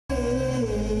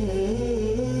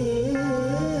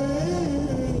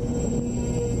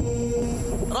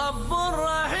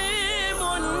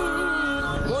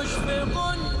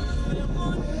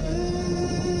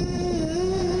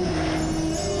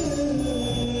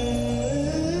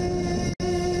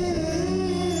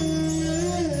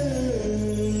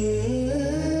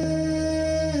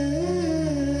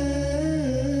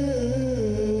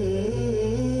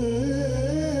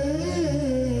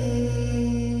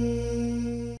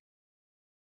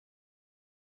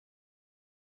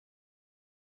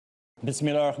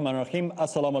Bismillah ar-Rahman ar-Rahim.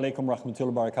 Assalamu alaikum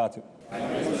rahmatullahi wa barakatuh.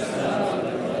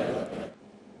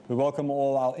 We welcome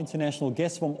all our international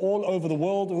guests from all over the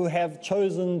world who have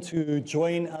chosen to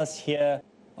join us here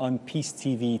on Peace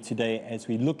TV today as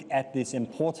we look at this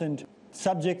important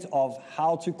subject of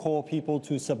how to call people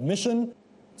to submission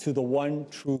to the one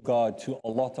true God, to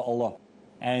Allah.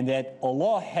 And that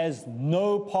Allah has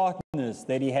no partners,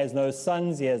 that He has no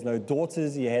sons, He has no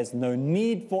daughters, He has no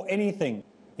need for anything.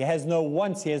 He has no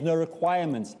wants, He has no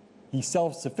requirements. He's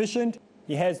self-sufficient,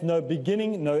 He has no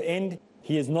beginning, no end.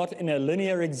 He is not in a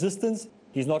linear existence.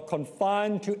 He's not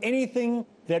confined to anything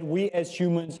that we as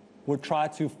humans would try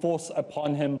to force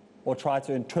upon Him or try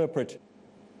to interpret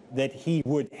that He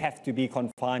would have to be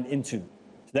confined into.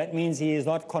 So that means He is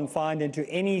not confined into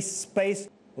any space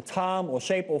or time or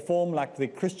shape or form like the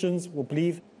Christians will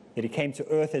believe, that He came to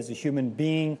earth as a human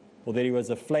being, or that He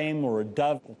was a flame or a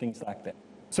dove or things like that.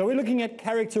 So we're looking at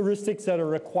characteristics that are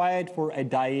required for a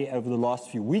da'i over the last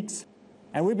few weeks.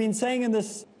 And we've been saying in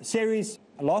this series,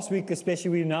 last week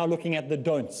especially, we're now looking at the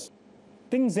don'ts.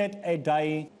 Things that a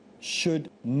da'i should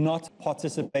not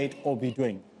participate or be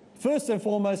doing. First and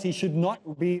foremost, he should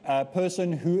not be a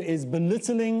person who is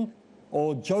belittling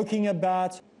or joking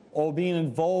about or being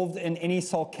involved in any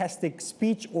sarcastic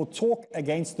speech or talk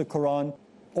against the Quran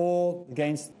or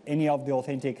against any of the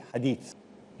authentic hadith.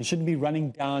 He shouldn't be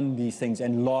running down these things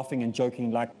and laughing and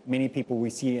joking like many people we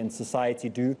see in society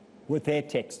do with their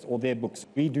text or their books.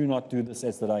 We do not do this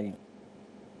as the da'i.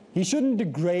 He shouldn't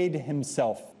degrade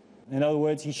himself. In other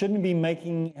words, he shouldn't be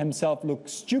making himself look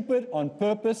stupid on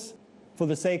purpose for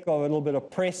the sake of a little bit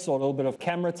of press or a little bit of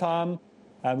camera time.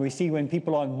 We see when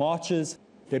people are on marches,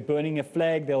 they're burning a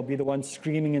flag, they'll be the ones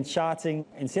screaming and shouting.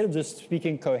 Instead of just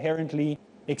speaking coherently,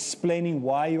 explaining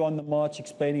why you're on the march,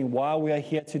 explaining why we are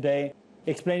here today,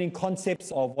 explaining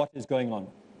concepts of what is going on.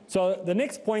 So the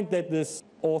next point that this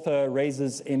author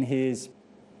raises in his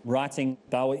writing,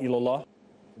 Dawah Ilallah,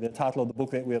 the title of the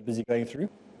book that we're busy going through,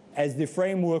 as the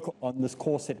framework on this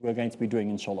course that we're going to be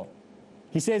doing, inshallah.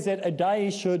 He says that a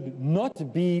da'i should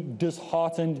not be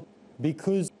disheartened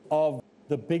because of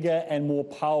the bigger and more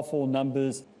powerful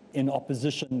numbers in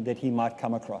opposition that he might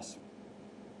come across.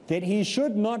 That he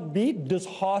should not be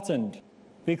disheartened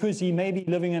because he may be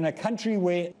living in a country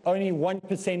where only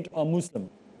 1% are Muslim,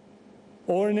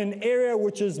 or in an area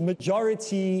which is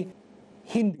majority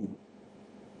Hindu,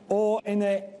 or in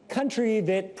a country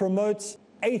that promotes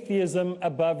atheism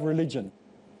above religion.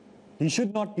 He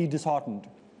should not be disheartened.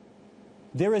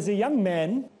 There is a young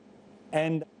man,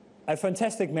 and a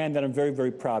fantastic man that I'm very,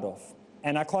 very proud of.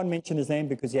 And I can't mention his name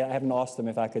because I haven't asked him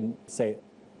if I can say it.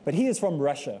 But he is from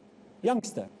Russia,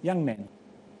 youngster, young man.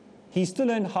 He's still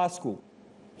in high school.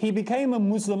 He became a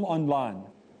Muslim online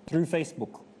through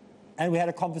Facebook. And we had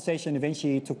a conversation,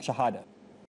 eventually he took Shahada.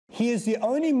 He is the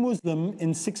only Muslim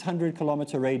in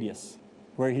 600-kilometer radius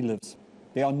where he lives.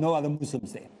 There are no other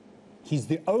Muslims there. He's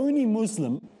the only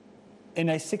Muslim in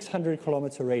a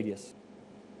 600-kilometer radius.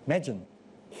 Imagine.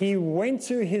 He went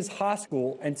to his high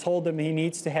school and told them he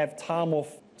needs to have time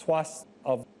off twice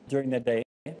during the day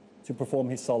to perform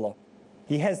his salah.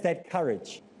 He has that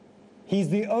courage. He's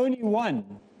the only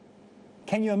one.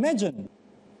 Can you imagine?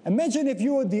 Imagine if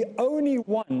you were the only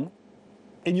one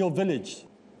in your village,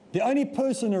 the only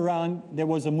person around that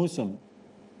was a Muslim,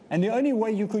 and the only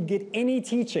way you could get any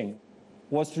teaching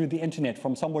was through the internet,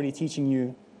 from somebody teaching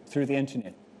you through the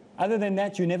internet. Other than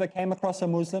that, you never came across a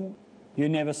Muslim, you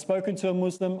never spoken to a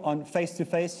Muslim on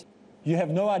face-to-face, you have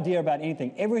no idea about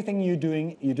anything. Everything you're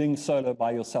doing solo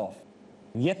by yourself.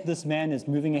 Yet this man is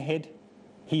moving ahead.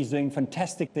 He's doing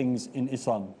fantastic things in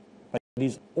Islam, but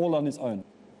he's all on his own,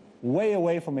 way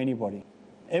away from anybody.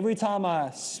 Every time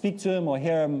I speak to him or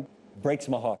hear him, breaks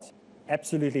my heart.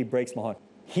 Absolutely breaks my heart.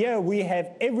 Here we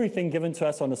have everything given to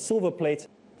us on a silver plate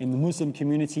in the Muslim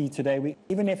community today.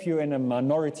 Even if you're in a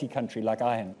minority country like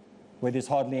I am, where there's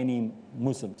hardly any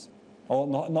Muslims, or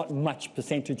not much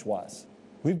percentage-wise,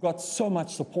 we've got so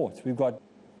much support. We've got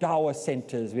dawah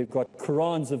centers, we've got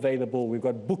Qurans available, we've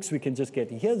got books we can just get.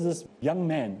 Here's this young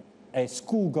man, a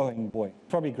school-going boy,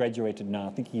 probably graduated now, I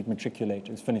think he matriculated,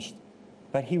 he's finished.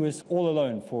 But he was all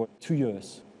alone for 2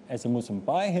 years as a Muslim,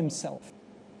 by himself.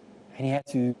 And he had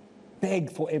to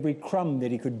beg for every crumb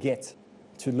that he could get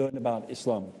to learn about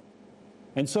Islam.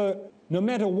 And so, no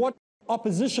matter what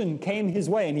opposition came his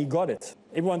way, and he got it.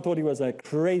 Everyone thought he was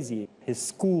crazy. His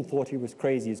school thought he was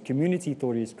crazy. His community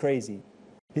thought he was crazy.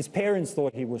 His parents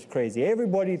thought he was crazy.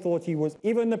 Everybody thought he was,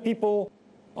 even the people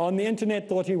on the internet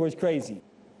thought he was crazy.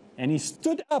 And he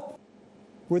stood up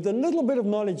with a little bit of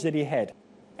knowledge that he had.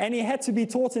 And he had to be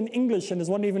taught in English, and it's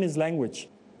not even his language,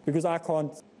 because I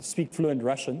can't speak fluent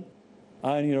Russian.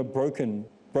 I only know broken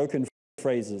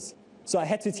phrases. So I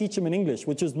had to teach him in English,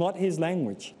 which is not his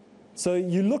language. So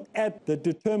you look at the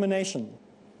determination.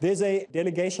 There's a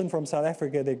delegation from South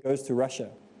Africa that goes to Russia,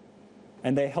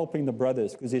 and they're helping the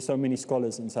brothers because there's so many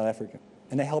scholars in South Africa.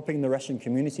 And they're helping the Russian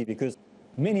community because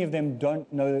many of them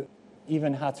don't know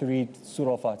even how to read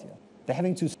Surah Al-Fatiha. They're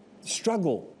having to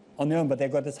struggle on their own, but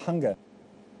they've got this hunger.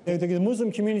 The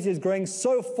Muslim community is growing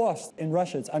so fast in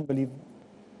Russia, it's unbelievable.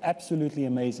 Absolutely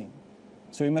amazing.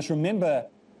 So we must remember,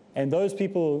 and those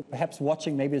people perhaps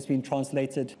watching, maybe it's been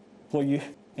translated for you,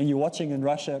 and you're watching in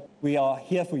Russia, we are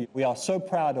here for you. We are so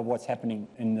proud of what's happening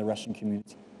in the Russian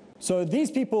community. So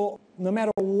these people, no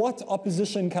matter what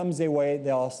opposition comes their way, they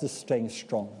are just staying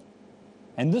strong.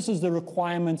 And this is the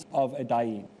requirement of a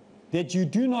da'i, that you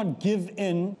do not give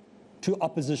in to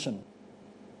opposition.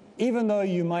 Even though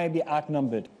you might be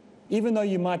outnumbered, even though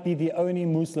you might be the only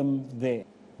Muslim there,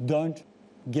 don't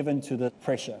give in to the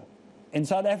pressure. In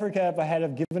South Africa, if I had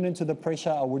have given into the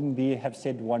pressure, I wouldn't have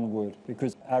said one word,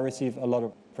 because I receive a lot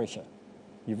of pressure.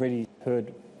 You've already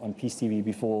heard on Peace TV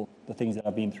before the things that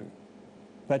I've been through.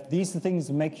 But these things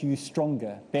make you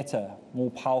stronger, better,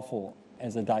 more powerful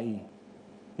as a da'i,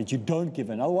 that you don't give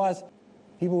in. Otherwise,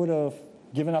 people would have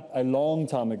given up a long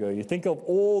time ago. You think of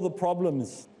all the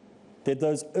problems that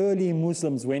those early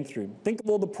Muslims went through. Think of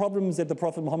all the problems that the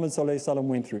Prophet Muhammad ﷺ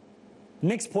went through.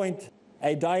 Next point,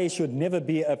 a da'i should never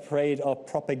be afraid of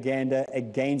propaganda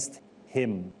against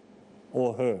him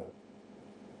or her.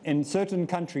 In certain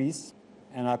countries,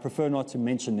 and I prefer not to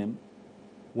mention them,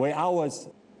 where I was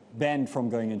banned from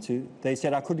going into, they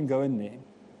said I couldn't go in there.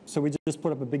 So we just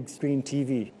put up a big screen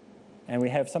TV. And we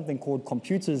have something called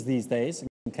computers these days,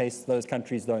 in case those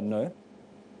countries don't know.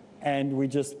 And we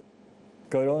just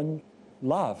go on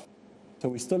live. So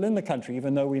we're still in the country,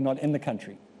 even though we're not in the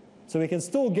country. So we can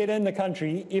still get in the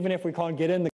country, even if we can't get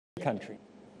in the country.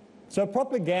 So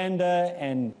propaganda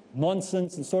and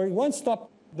nonsense and stories won't stop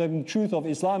the truth of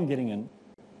Islam getting in.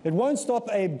 It won't stop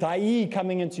a da'i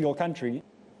coming into your country.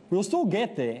 We'll still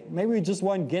get there. Maybe we just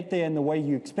won't get there in the way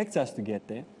you expect us to get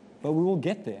there, but we will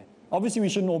get there. Obviously, we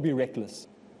shouldn't all be reckless.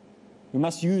 We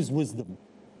must use wisdom.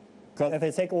 Because if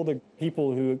they take all the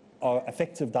people who are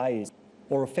effective da'is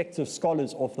or effective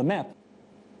scholars off the map,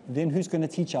 then who's going to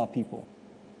teach our people?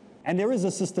 And there is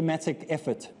a systematic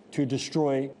effort to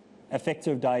destroy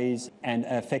effective da'is and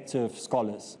effective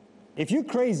scholars. If you're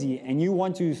crazy and you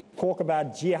want to talk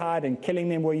about jihad and killing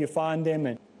them where you find them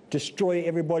and destroy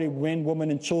everybody, men,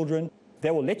 women, and children,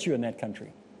 they will let you in that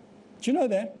country. Do you know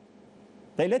that?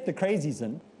 They let the crazies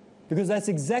in because that's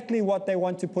exactly what they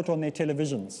want to put on their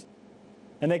televisions.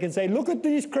 And they can say, look at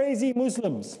these crazy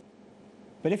Muslims.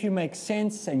 But if you make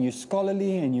sense and you're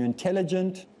scholarly and you're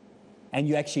intelligent and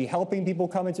you're actually helping people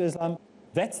come into Islam,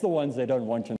 that's the ones they don't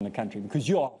want in the country because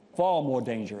you are far more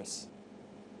dangerous.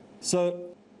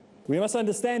 So we must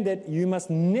understand that you must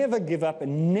never give up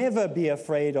and never be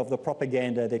afraid of the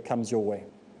propaganda that comes your way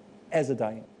as a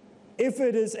da'i. If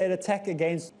it is an attack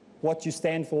against what you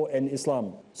stand for in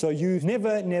Islam, so you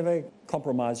never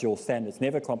compromise your standards,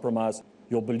 never compromise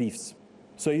your beliefs.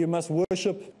 So you must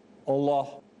worship Allah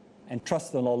and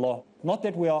trust in Allah. Not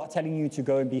that we are telling you to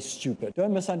go and be stupid.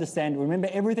 Don't misunderstand. Remember,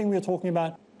 everything we're talking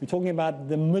about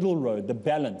the middle road, the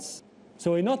balance.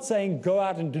 So we're not saying go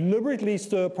out and deliberately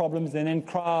stir problems and then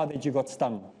cry that you got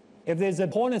stung. If there's a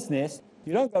hornet's nest,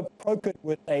 you don't go poke it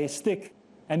with a stick,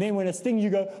 and then when it stings,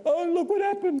 you go, oh, look what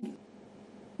happened.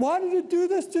 Why did it do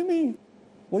this to me?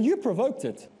 Well, you provoked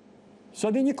it.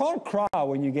 So then you can't cry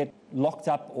when you get locked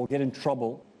up or get in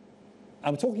trouble.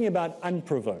 I'm talking about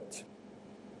unprovoked.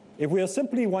 If we are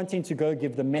simply wanting to go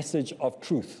give the message of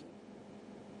truth,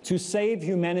 to save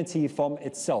humanity from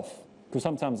itself, because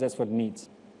sometimes that's what it needs.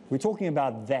 We're talking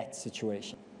about that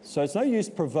situation. So it's no use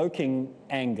provoking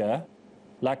anger,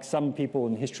 like some people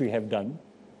in history have done,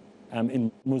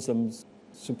 in Muslims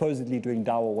supposedly doing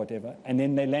dawah or whatever, and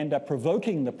then they land up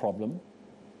provoking the problem,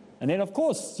 and then of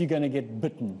course you're going to get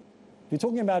bitten. We're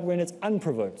talking about when it's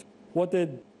unprovoked. What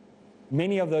did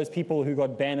many of those people who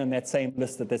got banned on that same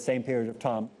list at the same period of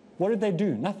time, what did they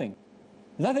do? Nothing.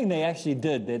 Nothing they actually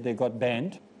did that they got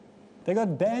banned. They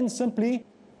got banned simply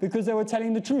because they were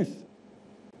telling the truth.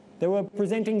 They were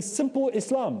presenting simple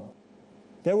Islam.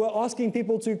 They were asking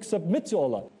people to submit to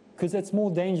Allah because it's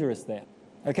more dangerous there.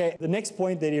 Okay, the next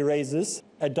point that he raises,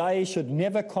 a da'i should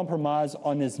never compromise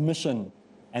on his mission.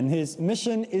 And his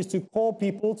mission is to call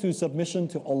people to submission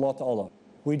to Allah Ta'ala.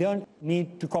 We don't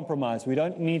need to compromise. We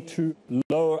don't need to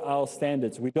lower our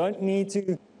standards. We don't need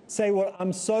to say, well,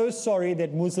 I'm so sorry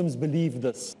that Muslims believe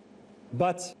this,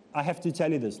 but I have to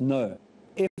tell you this. No.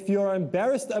 If you're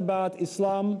embarrassed about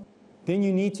Islam, then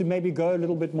you need to maybe go a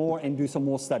little bit more and do some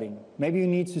more studying. Maybe you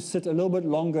need to sit a little bit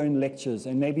longer in lectures,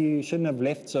 and maybe you shouldn't have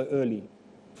left so early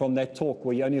from that talk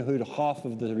where you only heard half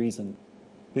of the reason.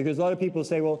 Because a lot of people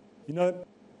say, well, you know,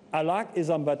 I like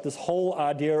Islam, but this whole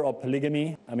idea of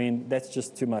polygamy, I mean, that's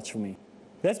just too much for me.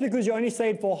 That's because you only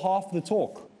stayed for half the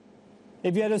talk.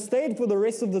 If you had stayed for the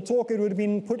rest of the talk, it would have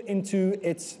been put into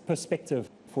its perspective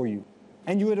for you.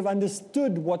 And you would have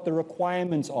understood what the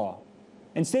requirements are.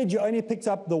 Instead, you only picked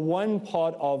up the one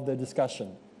part of the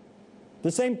discussion.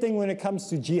 The same thing when it comes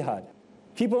to jihad.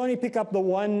 People only pick up the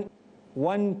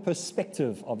one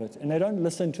perspective of it, and they don't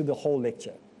listen to the whole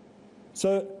lecture.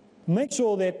 So make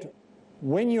sure that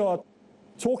when you are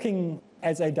talking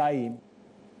as a da'i,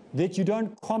 that you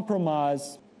don't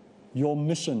compromise your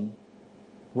mission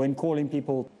when calling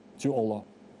people to Allah.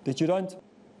 That you don't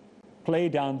play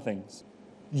down things.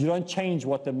 You don't change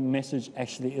what the message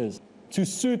actually is to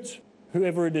suit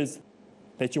whoever it is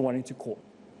that you're wanting to call.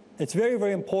 It's very,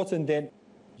 very important that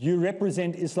you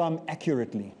represent Islam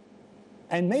accurately.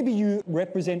 And maybe you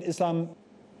represent Islam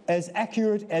as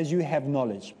accurate as you have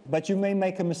knowledge, but you may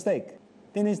make a mistake.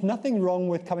 Then there's nothing wrong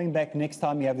with coming back next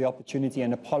time you have the opportunity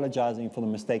and apologizing for the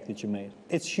mistake that you made.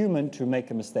 It's human to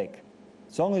make a mistake.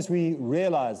 As long as we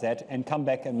realize that and come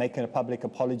back and make a public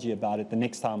apology about it the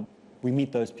next time we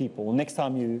meet those people, or next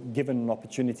time you're given an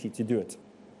opportunity to do it.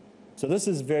 So this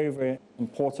is very, very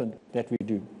important that we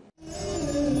do.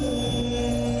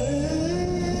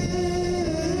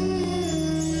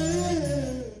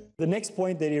 The next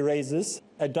point that he raises,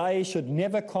 a da'i should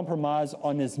never compromise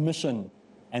on his mission.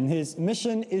 And his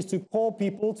mission is to call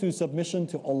people to submission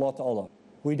to Allah Ta'ala.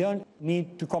 We don't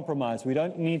need to compromise. We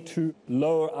don't need to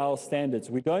lower our standards.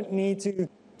 We don't need to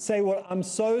say, well, I'm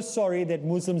so sorry that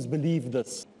Muslims believe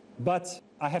this, but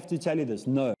I have to tell you this.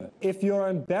 No. If you're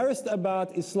embarrassed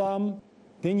about Islam,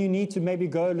 then you need to maybe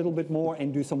go a little bit more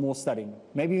and do some more studying.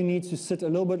 Maybe you need to sit a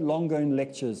little bit longer in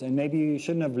lectures, and maybe you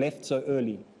shouldn't have left so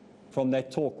early from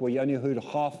that talk where you only heard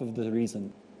half of the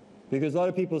reason. Because a lot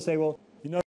of people say, well, you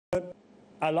know,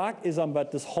 I like Islam,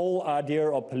 but this whole idea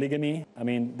of polygamy, I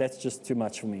mean, that's just too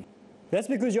much for me. That's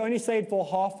because you only stayed for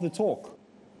half the talk.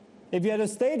 If you had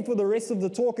stayed for the rest of the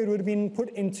talk, it would have been put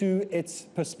into its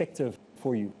perspective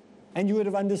for you. And you would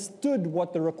have understood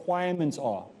what the requirements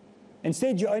are.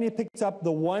 Instead, you only picked up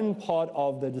the one part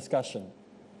of the discussion.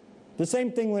 The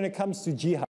same thing when it comes to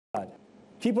jihad.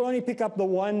 People only pick up the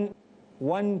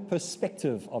one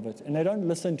perspective of it, and they don't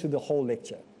listen to the whole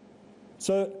lecture.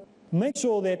 So make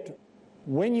sure that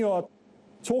when you are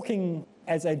talking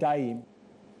as a da'i,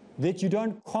 that you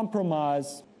don't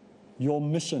compromise your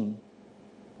mission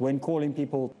when calling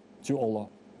people to Allah.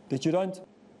 That you don't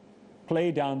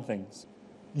play down things.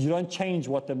 You don't change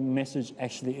what the message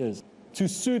actually is to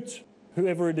suit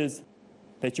whoever it is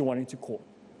that you're wanting to call.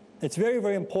 It's very,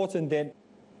 very important that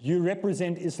you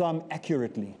represent Islam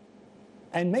accurately.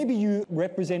 And maybe you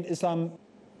represent Islam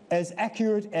as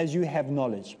accurate as you have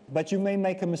knowledge, but you may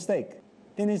make a mistake.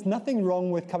 Then there's nothing wrong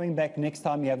with coming back next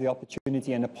time you have the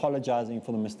opportunity and apologizing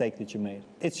for the mistake that you made.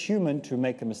 It's human to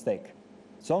make a mistake.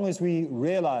 As long as we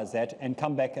realize that and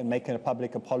come back and make a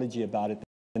public apology about it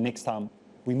the next time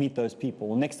we meet those people,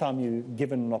 or next time you're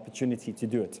given an opportunity to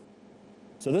do it.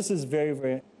 So this is very,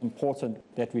 very important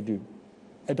that we do.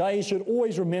 A da'i should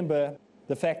always remember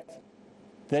the fact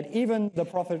that even the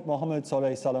Prophet Muhammad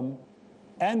ﷺ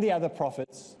and the other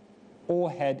prophets all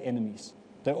had enemies.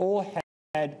 They all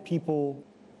had people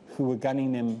who were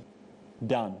gunning them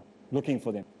down, looking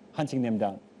for them, hunting them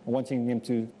down, wanting them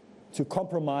to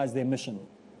compromise their mission.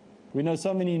 We know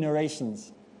so many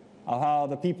narrations of how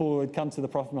the people would come to the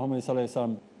Prophet Muhammad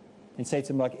ﷺ and say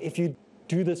to him, like, if you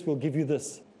do this, we'll give you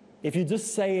this. If you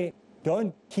just say,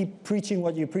 don't keep preaching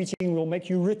what you're preaching, we'll make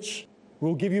you rich,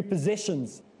 we'll give you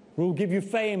possessions, we'll give you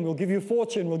fame, we'll give you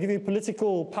fortune, we'll give you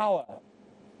political power.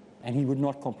 And he would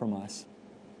not compromise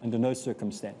under no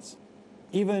circumstance.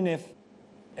 Even if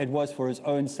it was for his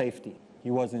own safety, he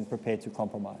wasn't prepared to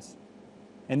compromise.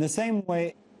 In the same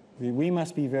way, we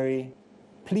must be very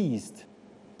pleased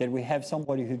that we have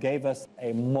somebody who gave us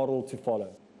a model to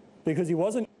follow. Because he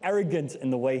wasn't arrogant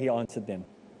in the way he answered them.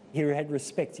 He had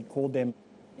respect. He called them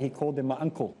my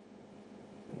uncle.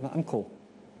 My uncle.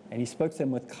 And he spoke to them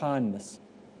with kindness.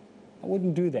 I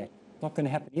wouldn't do that. It's not going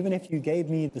to happen. Even if you gave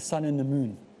me the sun and the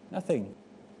moon, nothing.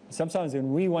 Sometimes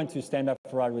when we want to stand up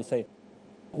for right, we say,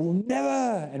 we'll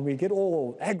never, and we get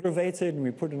all aggravated and we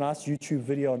put a nice YouTube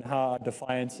video on how our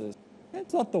defiance is.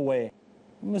 That's not the way.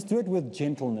 We must do it with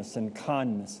gentleness and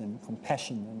kindness and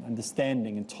compassion and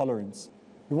understanding and tolerance.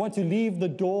 We want to leave the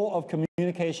door of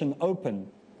communication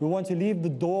open. We want to leave the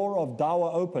door of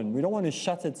dawah open. We don't want to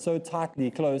shut it so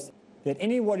tightly closed that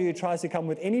anybody who tries to come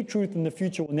with any truth in the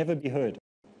future will never be heard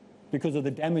because of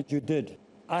the damage you did.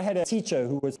 I had a teacher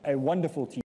who was a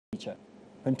wonderful teacher,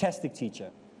 fantastic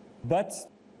teacher, but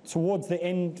towards the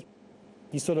end,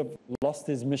 he sort of lost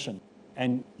his mission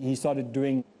and he started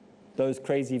doing those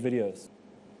crazy videos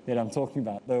that I'm talking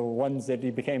about, the ones that he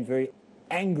became very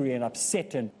angry and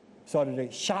upset and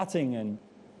started shouting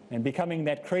and becoming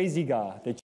that crazy guy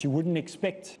that you wouldn't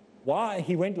expect. Why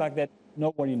he went like that,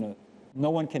 nobody knows. No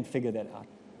one can figure that out.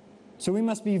 So we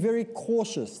must be very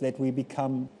cautious that we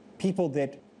become people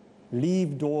that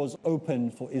leave doors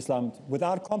open for Islam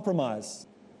without compromise.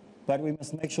 But we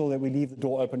must make sure that we leave the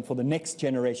door open for the next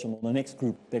generation or the next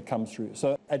group that comes through.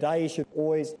 So a da'i should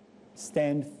always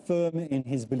stand firm in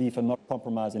his belief and not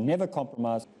compromise, and never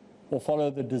compromise or follow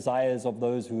the desires of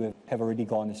those who have already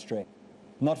gone astray.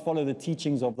 Not follow the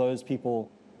teachings of those people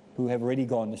who have already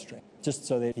gone astray, just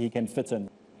so that he can fit in.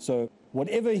 So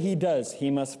whatever he does,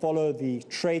 he must follow the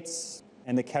traits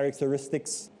and the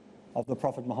characteristics of the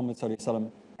Prophet Muhammad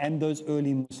ﷺ and those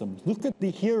early Muslims. Look at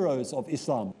the heroes of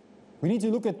Islam. We need to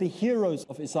look at the heroes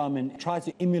of Islam and try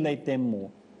to emulate them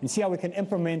more and see how we can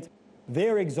implement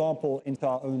their example into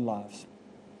our own lives.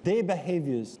 Their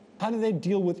behaviors, how do they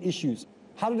deal with issues?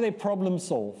 How do they problem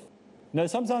solve? Now,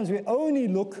 sometimes we only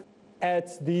look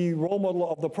at the role model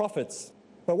of the prophets,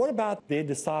 but what about their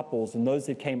disciples and those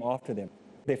that came after them,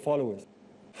 their followers?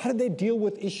 How did they deal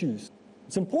with issues?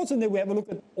 It's important that we have a look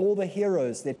at all the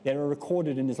heroes that are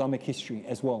recorded in Islamic history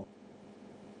as well.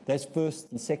 There's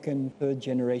first and second, third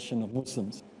generation of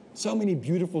Muslims. So many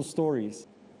beautiful stories,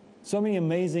 so many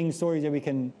amazing stories that we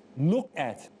can look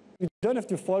at. You don't have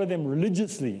to follow them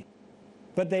religiously,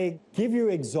 but they give you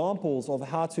examples of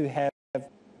how to have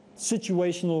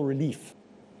situational relief,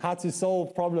 how to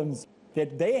solve problems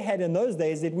that they had in those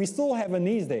days that we still have in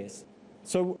these days.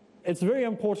 So it's very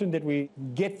important that we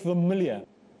get familiar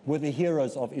with the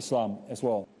heroes of Islam as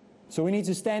well. So we need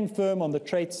to stand firm on the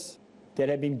traits that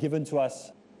have been given to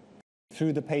us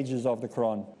through the pages of the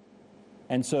Quran.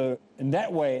 And so in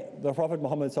that way, the Prophet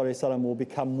Muhammad ﷺ will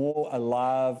become more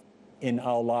alive in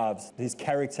our lives. His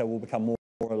character will become more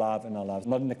alive in our lives,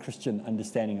 not in the Christian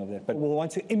understanding of that, but we'll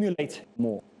want to emulate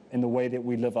more in the way that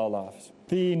we live our lives.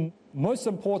 The most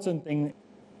important thing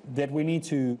that we need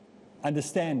to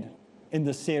understand in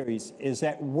this series is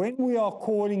that when we are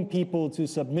calling people to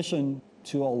submission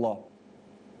to Allah,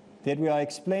 that we are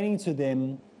explaining to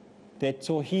them that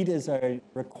Tawheed is a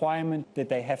requirement that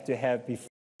they have to have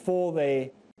before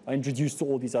they are introduced to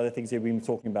all these other things that we've been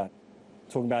talking about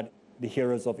the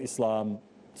heroes of Islam,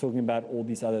 talking about all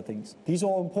these other things. These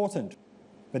are important,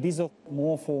 but these are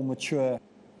more for mature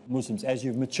Muslims, as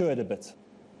you've matured a bit.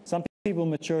 Some people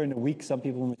mature in a week, some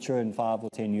people mature in 5 or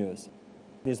 10 years.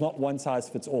 There's not one size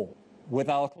fits all. With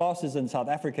our classes in South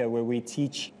Africa where we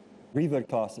teach revert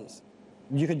classes,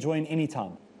 you can join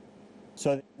anytime.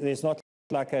 So there's not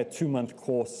like a 2-month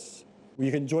course.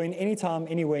 You can join anytime,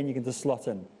 anywhere, and you can just slot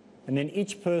in. And then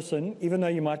each person, even though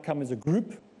you might come as a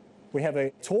group, we have a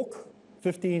talk,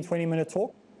 15, 20-minute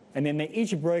talk, and then they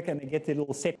each break and they get their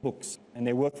little set books and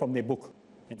they work from their book.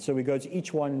 And so we go to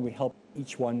each one and we help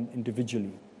each one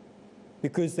individually,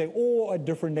 because they're all at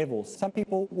different levels. Some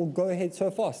people will go ahead so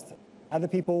fast. Other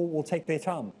people will take their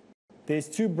time. There's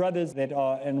 2 brothers that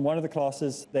are in one of the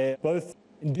classes. They're both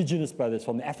indigenous brothers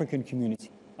from the African community.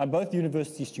 Are both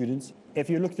university students. If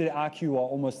you looked at their IQ, are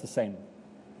almost the same.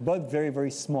 Both very,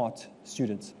 very smart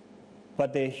students.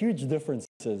 But there are huge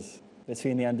differences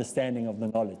between the understanding of the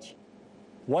knowledge.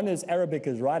 One is Arabic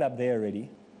is right up there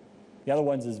already. The other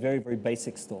one's is very, very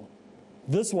basic still.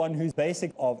 This one who's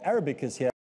basic of Arabic is here.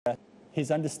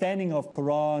 His understanding of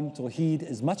Quran, Tawheed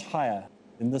is much higher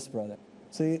than this brother.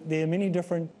 So there are many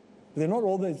different, they're not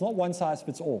all, it's not one size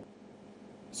fits all.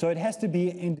 So it has to be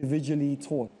individually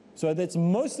taught. So that's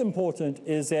most important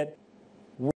is that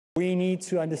we need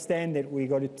to understand that we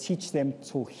got to teach them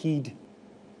Tawheed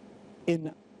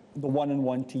in the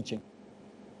one-on-one teaching.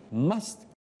 Must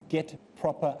get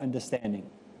proper understanding.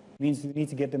 Means we need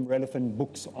to get them relevant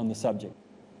books on the subject.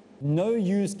 No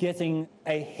use getting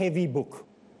a heavy book.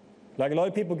 Like a lot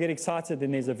of people get excited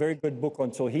and there's a very good book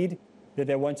on Tawheed that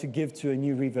they want to give to a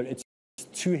new revert. It's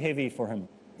too heavy for him.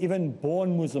 Even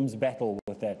born Muslims battle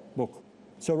with that book.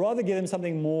 So rather give them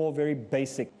something more very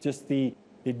basic, just the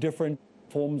different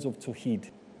forms of Tawheed.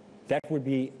 That would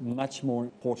be much more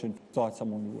important to start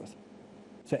someone with.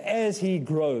 So as he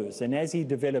grows and as he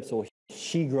develops, or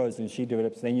she grows and she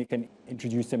develops, then you can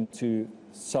introduce them to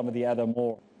some of the other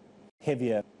more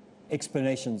heavier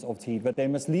explanations of Tawheed. But they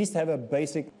must at least have a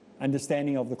basic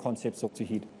understanding of the concepts of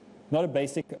Tawheed. Not a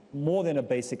basic, more than a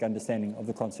basic understanding of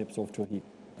the concepts of Tawheed.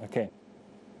 Okay.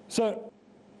 So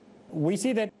we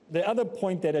see that the other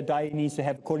point that a da'i needs to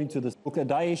have, according to this book, a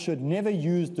da'i should never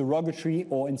use derogatory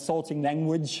or insulting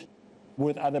language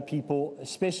with other people,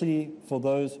 especially for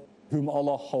those whom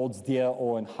Allah holds dear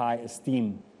or in high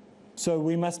esteem. So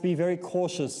we must be very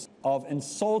cautious of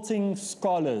insulting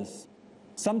scholars.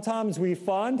 Sometimes we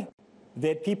find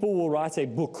that people will write a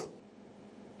book,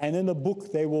 and in the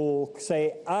book they will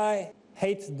say, I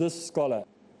hate this scholar,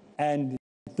 and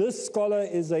this scholar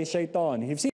is a shaitan.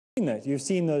 You've seen that. You've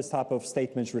seen those type of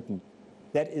statements written.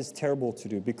 That is terrible to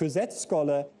do, because that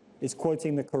scholar is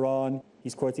quoting the Quran,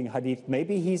 he's quoting hadith.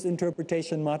 Maybe his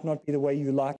interpretation might not be the way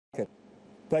you like it,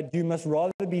 but you must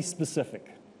rather be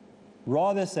specific.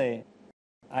 Rather say,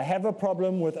 I have a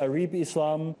problem with Areeb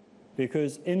Islam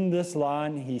because in this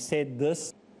line he said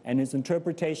this, and his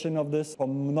interpretation of this,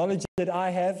 from knowledge that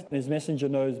I have, and his messenger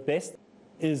knows best,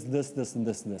 is this, this, and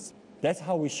this, and this. That's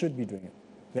how we should be doing it.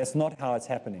 That's not how it's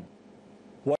happening.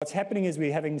 What's happening is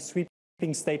we're having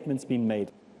sweeping statements being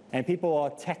made, and people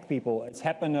attack people. It's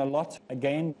happened a lot,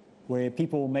 again, where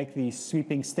people make these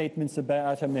sweeping statements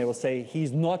about him. They will say,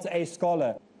 he's not a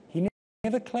scholar. He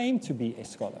never claimed to be a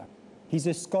scholar. He's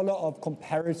a scholar of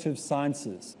comparative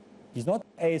sciences. He's not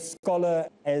a scholar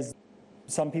as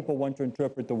some people want to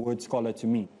interpret the word scholar to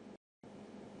mean.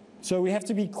 So we have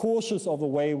to be cautious of the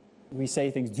way we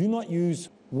say things. Do not use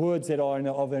words that are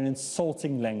of an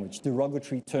insulting language,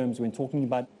 derogatory terms when talking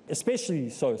about, especially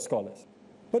so, scholars.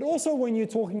 But also when you're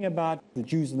talking about the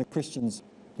Jews and the Christians,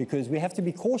 because we have to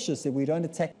be cautious that we don't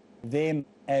attack them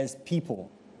as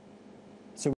people.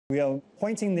 So we are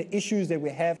pointing the issues that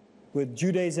we have with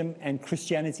Judaism and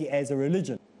Christianity as a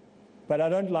religion. But I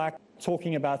don't like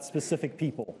talking about specific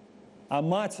people. I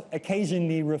might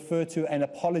occasionally refer to an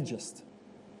apologist,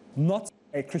 not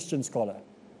a Christian scholar.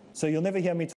 So you'll never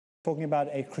hear me talking about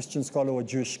a Christian scholar or a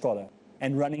Jewish scholar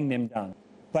and running them down.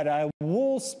 But I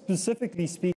will specifically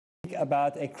speak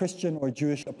about a Christian or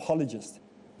Jewish apologist,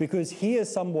 because he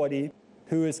is somebody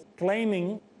who is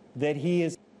claiming that he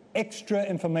is extra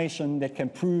information that can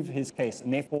prove his case,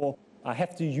 and therefore I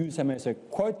have to use him as a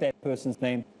quote that person's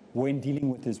name when dealing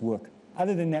with his work.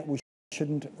 Other than that, we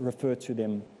shouldn't refer to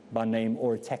them by name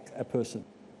or attack a person.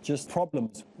 Just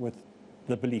problems with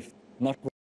the belief, not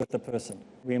with the person.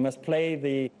 We must play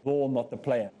the ball, not the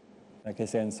player, like they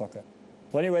say in soccer.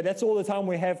 Well, anyway, that's all the time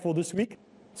we have for this week.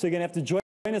 So you're going to have to join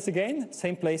us again,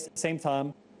 same place, same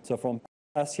time. So from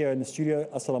us here in the studio,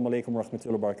 Assalamu alaikum wa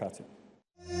rahmatullahi wa barakatuh.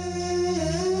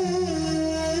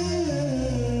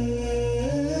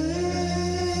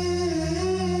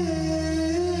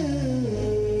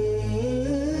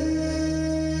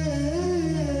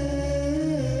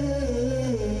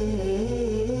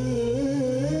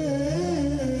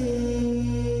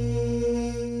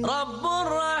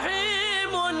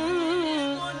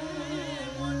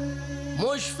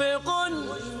 مشفق